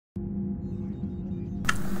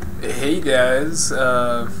Hey guys,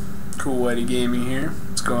 Cool Whitey Gaming here.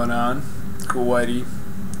 What's going on? Cool Whitey,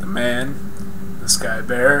 the man, the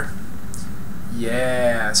Skybear.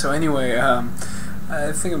 Yeah. So anyway,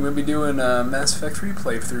 I think I'm gonna be doing a Mass Effect 3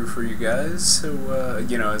 playthrough for you guys. So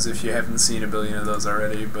you know, as if you haven't seen a billion of those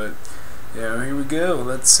already. But yeah, here we go.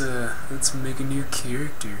 Let's make a new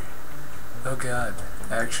character. Oh God,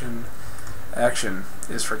 action. Action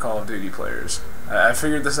is for Call of Duty players. I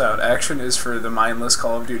figured this out. Action is for the mindless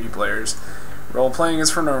Call of Duty players. Role-playing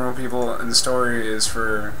is for normal people, and the story is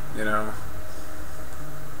for, you know,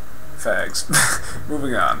 fags.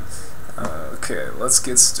 Moving on. Okay, let's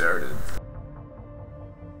get started.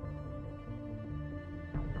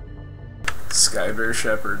 Skybear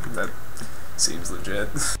Shepherd. That seems legit.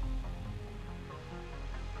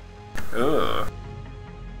 Ugh.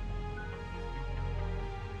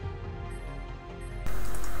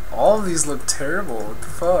 All of these look terrible. What the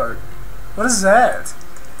fuck? What is that?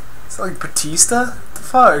 Is that like Batista? What the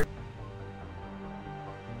fuck?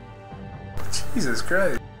 Jesus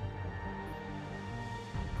Christ.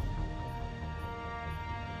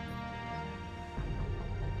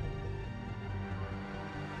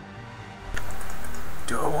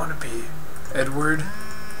 Do I want to be Edward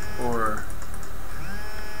or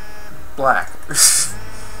Black?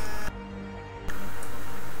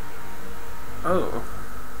 Oh.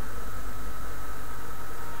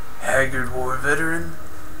 Haggard war veteran,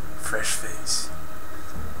 fresh face.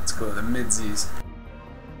 Let's go with the midsies.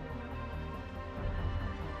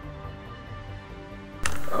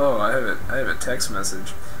 Oh, I have a text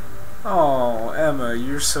message. Oh, Emma,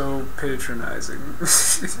 you're so patronizing.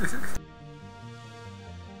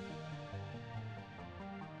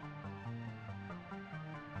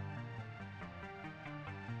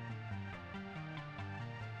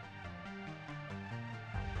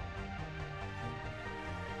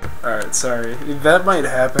 Alright, sorry. That might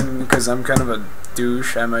happen because I'm kind of a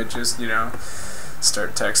douche. I might just, you know,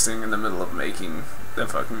 start texting in the middle of making the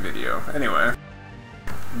fucking video. Anyway.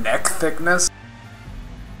 Neck thickness?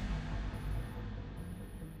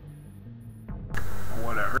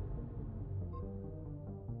 Whatever.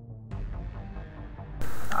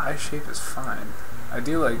 Eye shape is fine. I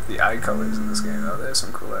do like the eye colors in this game though. They have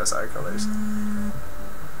some cool ass eye colors.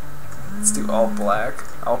 Let's do all black,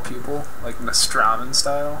 all pupil, like Nostroman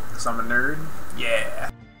style, because I'm a nerd.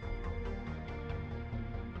 Yeah!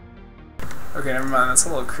 Okay, never mind, that's a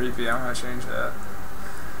little creepy, I'm gonna change that.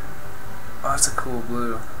 Oh, that's a cool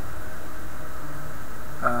blue.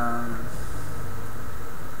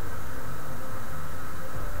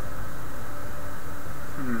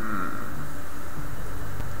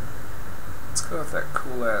 Let's go with that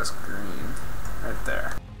cool ass green, right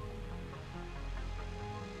there.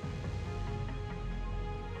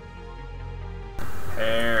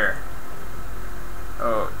 Hair.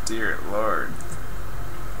 Oh dear lord.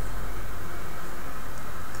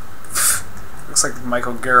 Looks like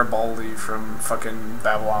Michael Garibaldi from fucking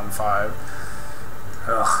Babylon 5.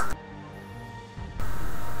 Ugh.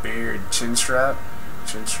 Beard. Chin strap?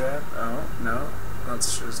 Chin strap? Oh, no.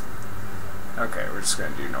 Let's just... Okay, we're just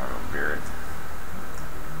gonna do normal beard.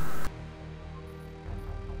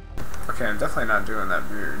 Okay, I'm definitely not doing that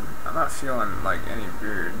beard. I'm not feeling like any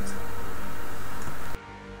beard.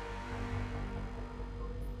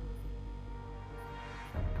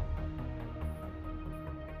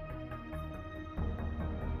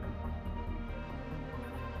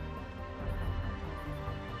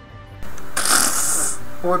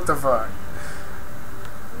 What the fuck?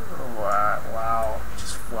 Wow, wow,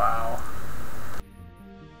 just wow.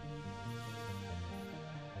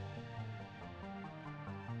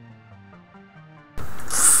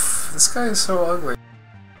 This guy is so ugly.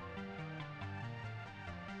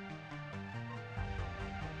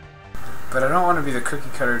 But I don't want to be the cookie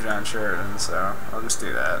cutter John Sheridan, so I'll just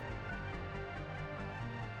do that.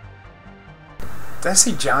 Did I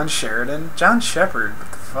say John Sheridan? John Shepard,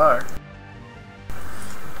 what the fuck?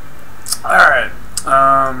 Alright,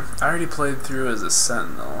 I already played through as a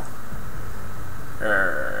Sentinel,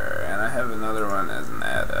 and I have another one as an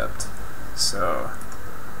Adept, so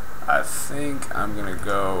I think I'm gonna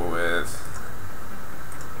go with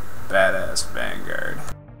Badass Vanguard.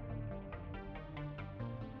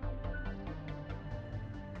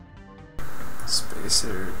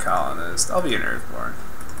 Spacer Colonist, I'll be an Earthborn.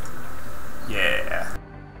 Yeah.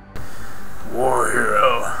 War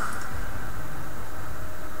Hero.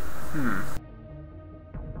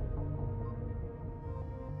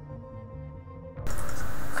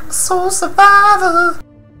 Soul Survivor.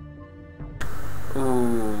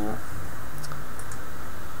 Ooh.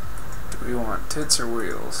 Do we want tits or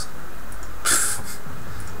wheels?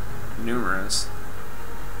 Numerous.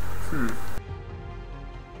 Alright,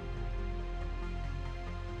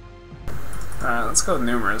 let's go with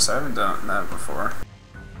numerous. I haven't done that before.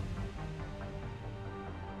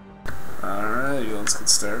 Alright, let's get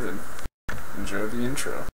started. Enjoy the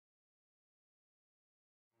intro.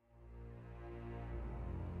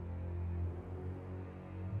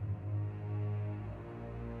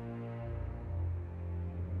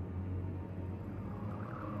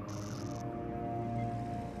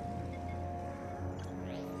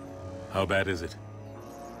 How bad is it?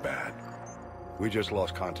 Bad. We just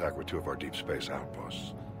lost contact with 2 of our deep space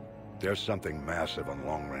outposts. There's something massive on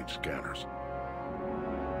long-range scanners.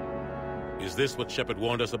 Is this what Shepard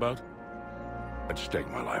warned us about? I'd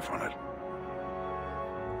stake my life on it.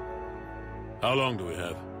 How long do we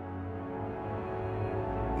have?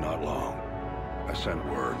 Not long. I sent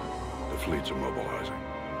word. The fleet's immobilizing.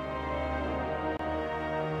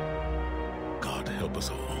 God help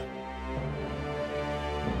us all.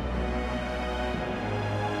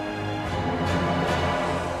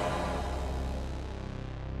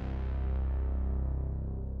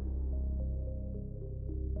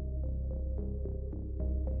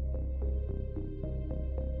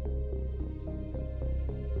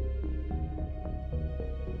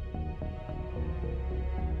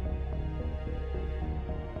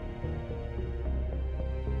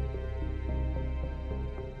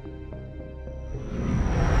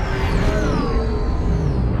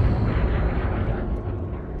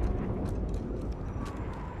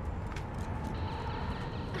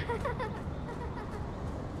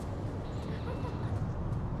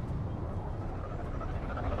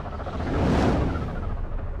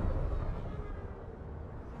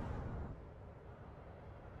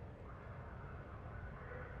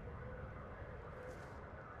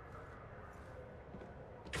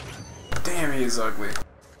 Damn, he is ugly.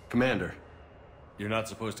 Commander, you're not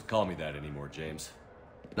supposed to call me that anymore, James.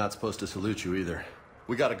 Not supposed to salute you either.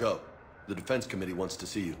 We gotta go. The Defense Committee wants to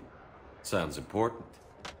see you. Sounds important.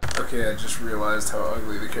 Okay, I just realized how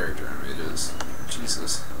ugly the character image is.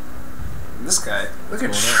 Jesus. And this guy, look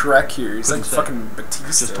at Shrek here. He's like fucking Batista.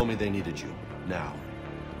 Just told me they needed you. Now.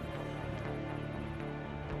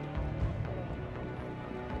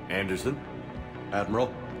 Anderson?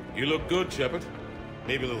 Admiral? You look good, Shepard.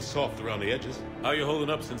 Maybe a little soft around the edges. How you holding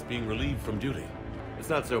up since being relieved from duty? It's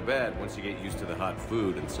not so bad once you get used to the hot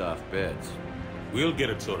food and soft beds. We'll get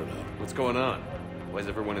it sorted out. What's going on? Why is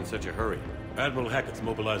everyone in such a hurry? Admiral Hackett's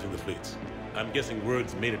mobilizing the fleets. I'm guessing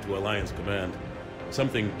word's made it to Alliance Command.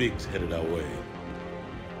 Something big's headed our way.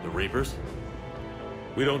 The Reapers?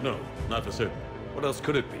 We don't know. Not for certain. What else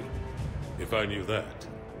could it be? If I knew that.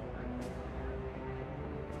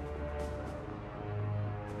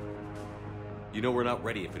 You know we're not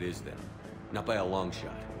ready if it is then. Not by a long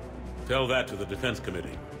shot. Tell that to the Defense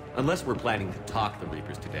Committee. Unless we're planning to talk the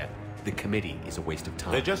Reapers to death, the committee is a waste of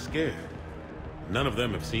time. They're just scared. None of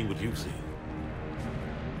them have seen what you've seen.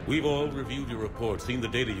 We've all reviewed your report, seen the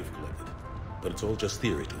data you've collected. But it's all just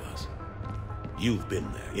theory to us. You've been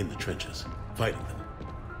there, in the trenches, fighting them.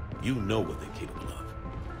 You know what they're capable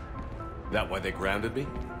of. That why they grounded me?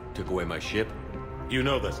 Took away my ship? You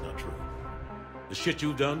know that's not true. The shit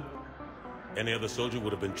you've done, any other soldier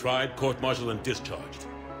would have been tried, court-martialed, and discharged.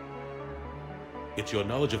 It's your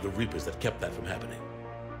knowledge of the Reapers that kept that from happening.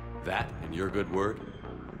 That and your good word?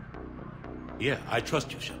 Yeah, I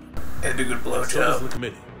trust you, Shepard. And a good So does the blowjob.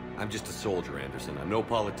 committee. I'm just a soldier, Anderson. I'm no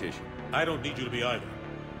politician. I don't need you to be either.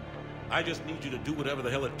 I just need you to do whatever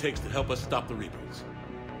the hell it takes to help us stop the Reapers.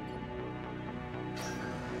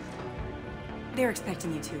 They're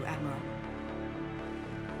expecting you to, Admiral.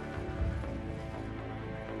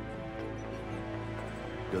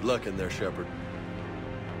 Good luck in there, Shepard.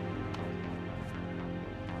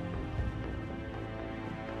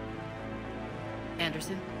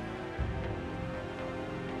 Anderson?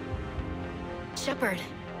 Shepard.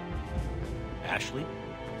 Ashley?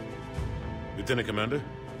 Lieutenant Commander,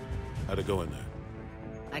 how'd it go in there?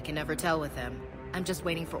 I can never tell with them. I'm just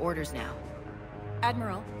waiting for orders now.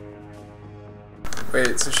 Admiral.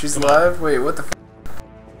 Wait, so she's alive? Wait, what the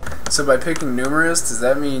f? So by picking numerous, does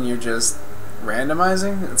that mean you're just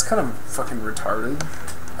randomizing? It's kind of fucking retarded.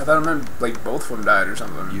 I thought it meant like both of them died or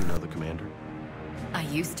something. You know the commander? I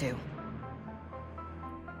used to.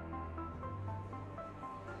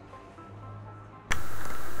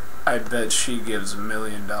 I bet she gives $1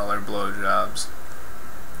 million blowjobs.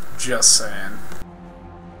 Just saying.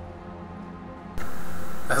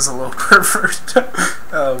 That's a little pervert.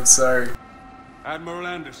 Oh, I'm sorry. Admiral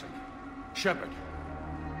Anderson. Shepard.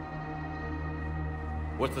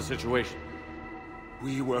 What's the situation?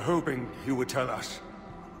 We were hoping you would tell us.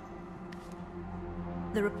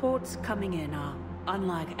 The reports coming in are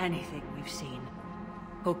unlike anything we've seen.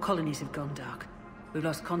 Whole colonies have gone dark. We've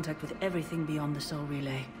lost contact with everything beyond the Soul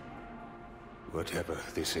Relay. Whatever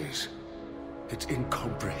this is, it's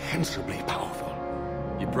incomprehensibly powerful.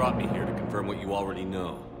 You brought me here to confirm what you already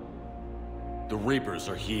know. The Reapers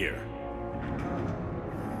are here.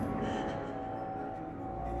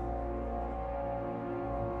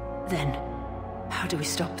 Then, how do we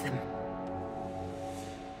stop them?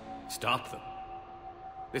 Stop them?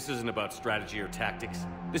 This isn't about strategy or tactics.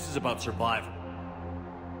 This is about survival.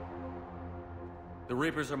 The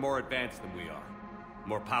Reapers are more advanced than we are.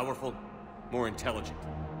 More powerful, more intelligent.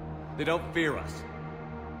 They don't fear us.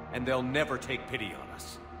 And they'll never take pity on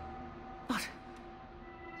us. But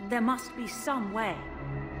there must be some way.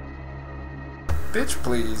 Bitch,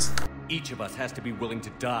 please. Each of us has to be willing to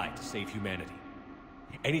die to save humanity.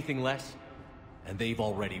 Anything less, and they've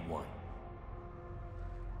already won.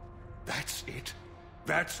 That's it?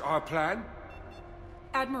 That's our plan?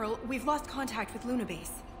 Admiral, we've lost contact with Luna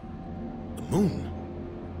Base. The moon?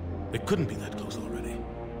 It couldn't be that close already.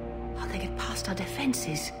 How'd they get past our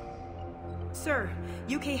defenses? Sir,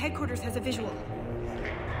 UK headquarters has a visual.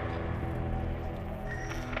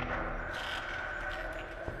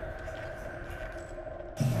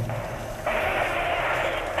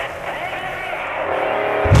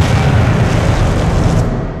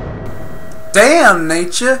 Damn,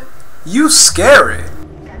 nature! You scary!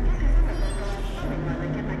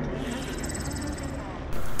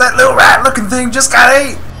 That little rat-looking thing just got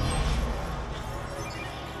ate!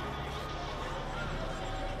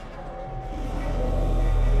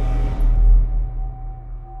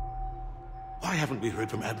 Why haven't we heard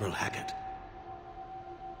from Admiral Hackett?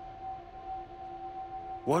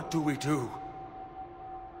 What do we do?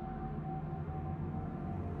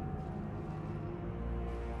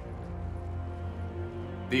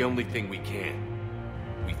 The only thing we can.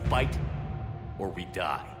 We fight, or we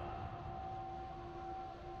die.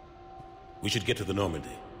 We should get to the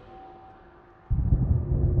Normandy.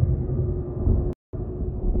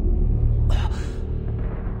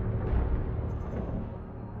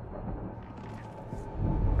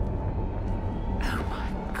 Oh my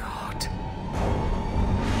god.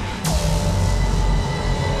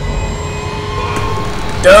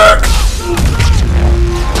 Duck!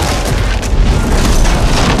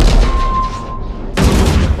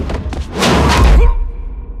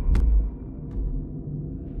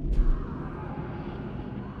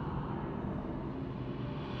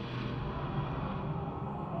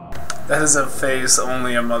 That is a face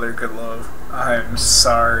only a mother could love. I'm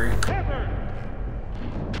sorry. Shepard!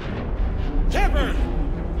 Shepard!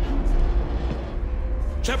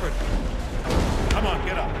 Shepard! Come on,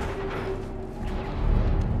 get up.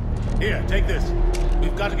 Here, take this.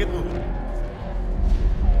 We've got to get moving.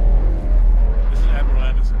 This is Admiral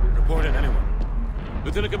Anderson. Report in, anyone.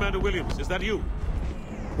 Lieutenant Commander Williams, is that you?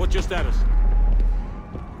 What's your status?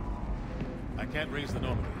 I can't raise the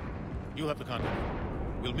Normandy. You'll have to contact me.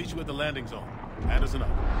 We'll meet you at the landing zone. Anderson out.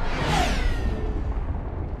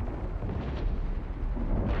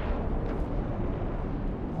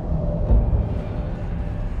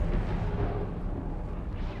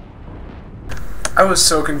 I was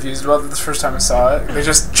so confused about this first time I saw it. They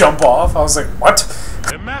just jump off. I was like, what?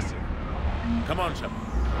 They're massive. Come on, Shepard.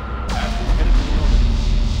 Headed to the Normandy.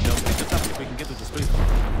 They'll pick us up if we can get to the spaceport.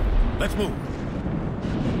 Let's move.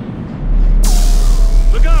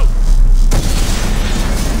 Look out!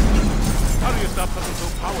 How do you stop something so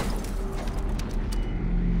powerful?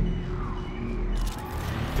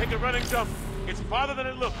 Take a running jump. It's farther than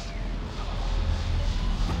it looks.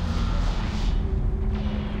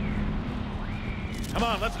 Come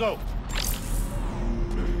on, let's go.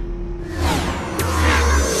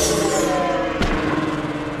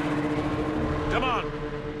 Come on.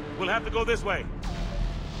 We'll have to go this way.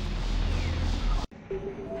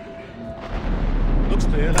 Looks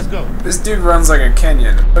clear. Let's go. This dude runs like a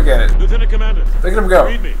Kenyan. Look at it. Lieutenant Commander. Look at him go.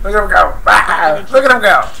 Read me. Look at him go. Ah, look at him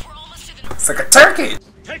go. It's like a turkey.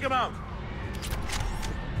 Take him out.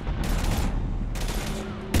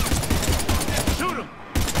 Shoot him.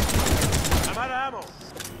 I'm out of ammo.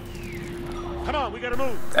 Come on, we gotta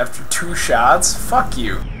move. After 2 shots? Fuck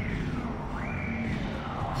you.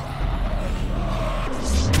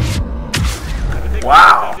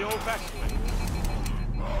 Wow.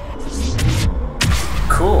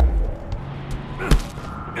 Cool.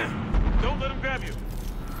 Don't let him grab you.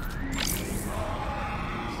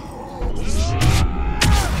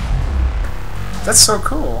 That's so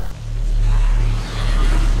cool.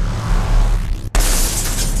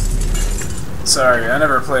 Sorry, I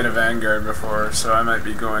never played a Vanguard before, so I might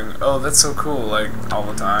be going, oh, that's so cool, like, all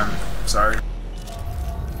the time. Sorry.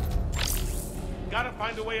 gotta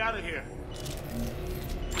find a way out of here.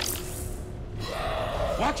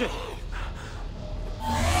 Watch it!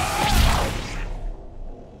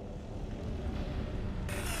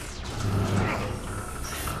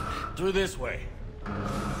 Through this way.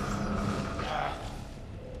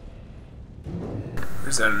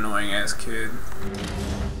 Who's that annoying ass kid?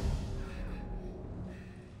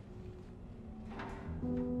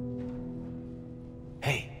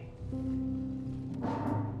 Hey.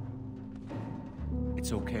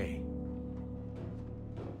 It's okay.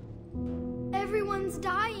 Everyone's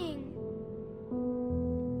dying.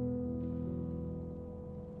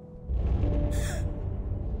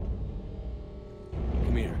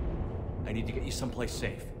 Come here. I need to get you someplace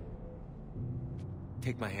safe.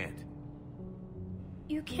 Take my hand.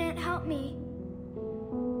 You can't help me.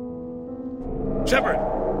 Shepard!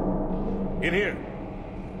 In here.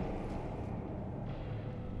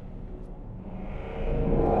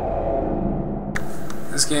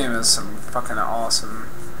 This game has some fucking awesome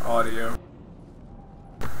audio.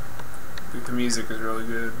 Dude, the music is really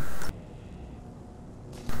good.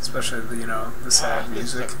 Especially the, you know, the sad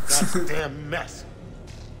music. This is a goddamn mess.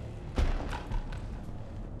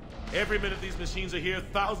 Every minute these machines are here,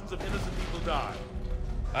 thousands of innocent people die.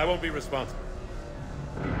 I won't be responsible.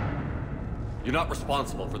 You're not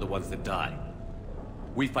responsible for the ones that die.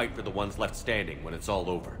 We fight for the ones left standing when it's all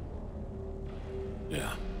over.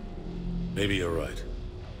 Yeah. Maybe you're right.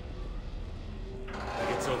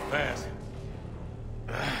 It's so fast.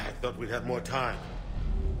 I thought we'd have more time.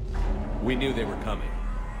 We knew they were coming.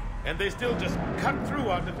 And they still just cut through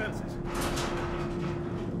our defenses.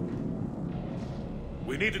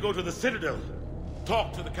 We need to go to the Citadel.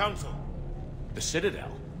 Talk to the Council. The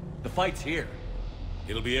Citadel? The fight's here.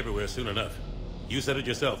 It'll be everywhere soon enough. You said it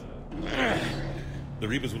yourself. The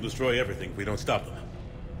Reapers will destroy everything if we don't stop them.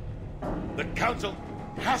 The Council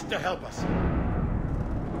has to help us.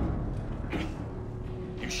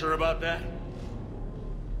 You sure about that?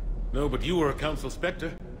 No, but you were a Council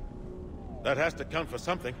Spectre. That has to count for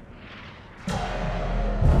something.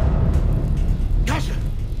 Gotcha!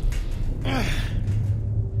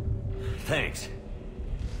 Thanks.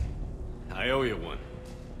 I owe you one.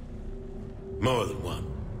 More than one.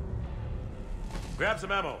 Grab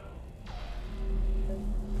some ammo.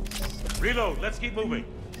 Reload. Let's keep moving.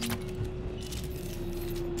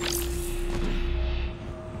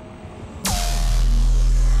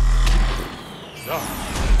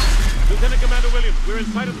 Oh. Lieutenant Commander Williams, we're in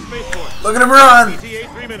sight of the spaceport. Look at him run! ETA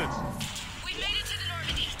 3 minutes. We made it to the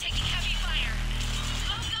Normandy, taking heavy fire.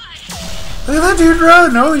 Oh god! Look at that dude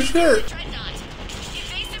run! Holy shit! Dreadnought.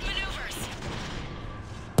 Evasive maneuvers.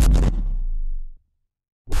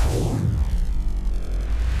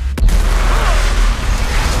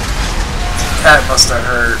 Cat must have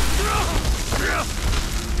hurt.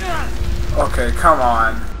 Okay, come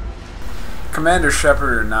on. Commander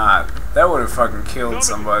Shepard or not, that would have fucking killed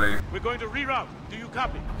somebody. We're going to reroute. Do you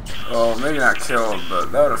copy? Well, maybe not killed,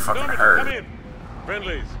 but that would have fucking Come hurt. in.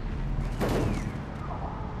 Friendlies.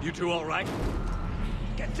 You two all right?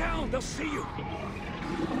 Get down, they'll see you.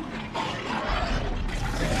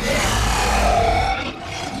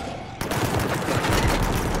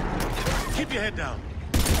 Keep your head down.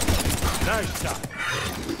 Nice shot.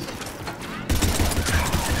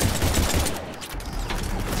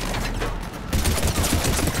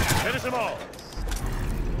 Finish them all.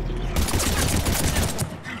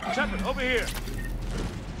 Shepard, over here.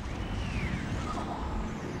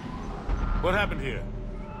 What happened here?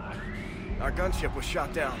 Our gunship was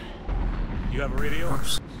shot down. You have a radio?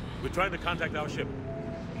 Oops. We're trying to contact our ship.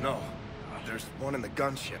 No. There's one in the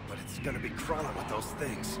gunship, but it's gonna be crawling with those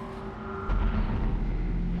things.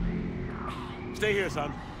 Stay here,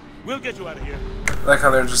 son. We'll get you out of here. I like how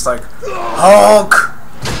they're just like, Hulk!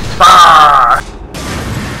 Bah!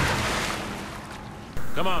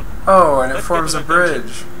 Come on. Oh, and it Let's forms get a to that gunship.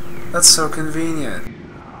 bridge. That's so convenient.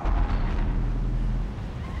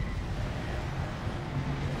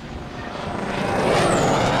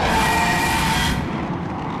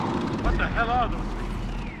 What the hell are those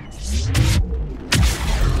things?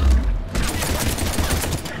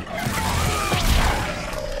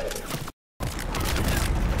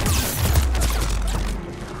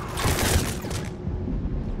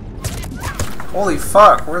 Holy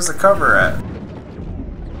fuck, where's the cover at?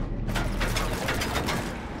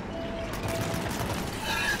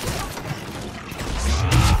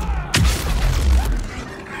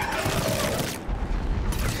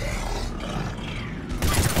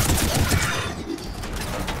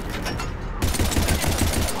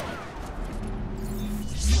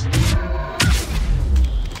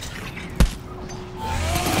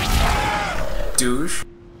 Douche.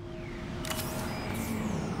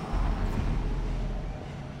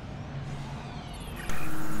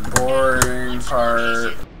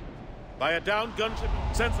 part. By a downed gunship,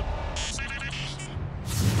 sensible.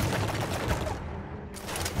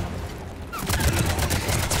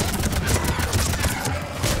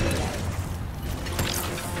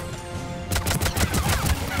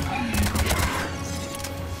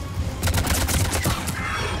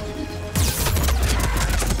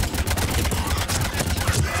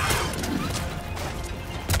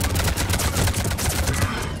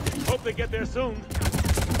 Hope they get there soon.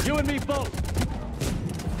 You and me both.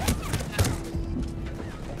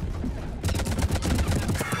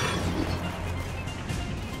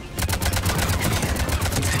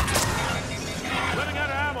 Running out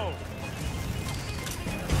of ammo.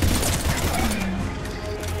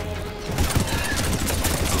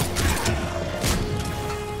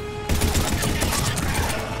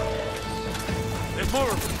 There's more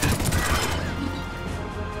of them.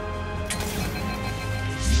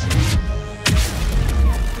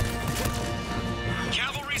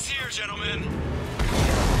 Cavalry's here, gentlemen.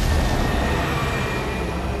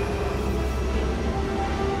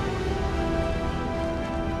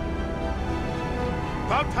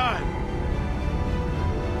 About time.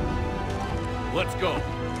 Let's go.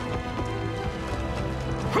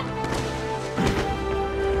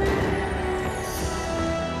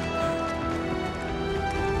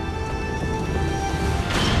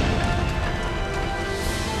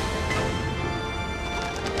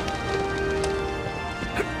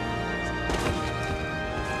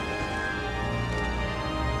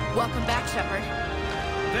 Welcome back, Shepard.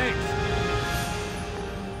 Thanks.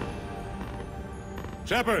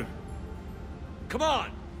 Shepard! Come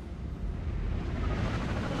on!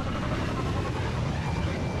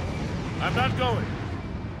 I'm not going.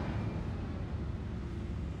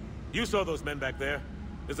 You saw those men back there.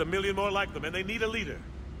 There's a million more like them, and they need a leader.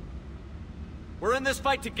 We're in this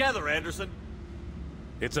fight together, Anderson.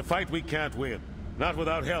 It's a fight we can't win. Not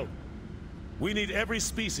without help. We need every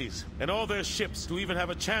species, and all their ships, to even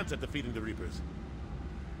have a chance at defeating the Reapers.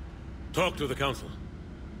 Talk to the Council.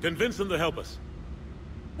 Convince them to help us.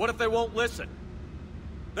 What if they won't listen?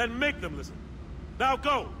 Then make them listen. Now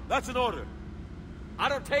go! That's an order. I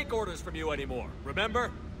don't take orders from you anymore,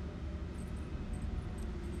 remember?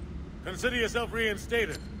 Consider yourself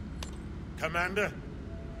reinstated, Commander.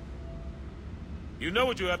 You know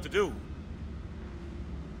what you have to do.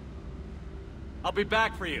 I'll be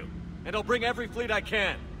back for you, and I'll bring every fleet I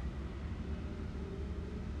can.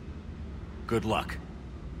 Good luck.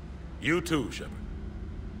 You too, Shepard.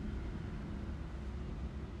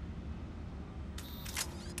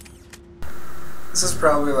 This is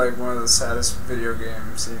probably like one of the saddest video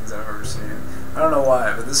game scenes I've ever seen. I don't know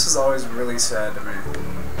why, but this is always really sad to me.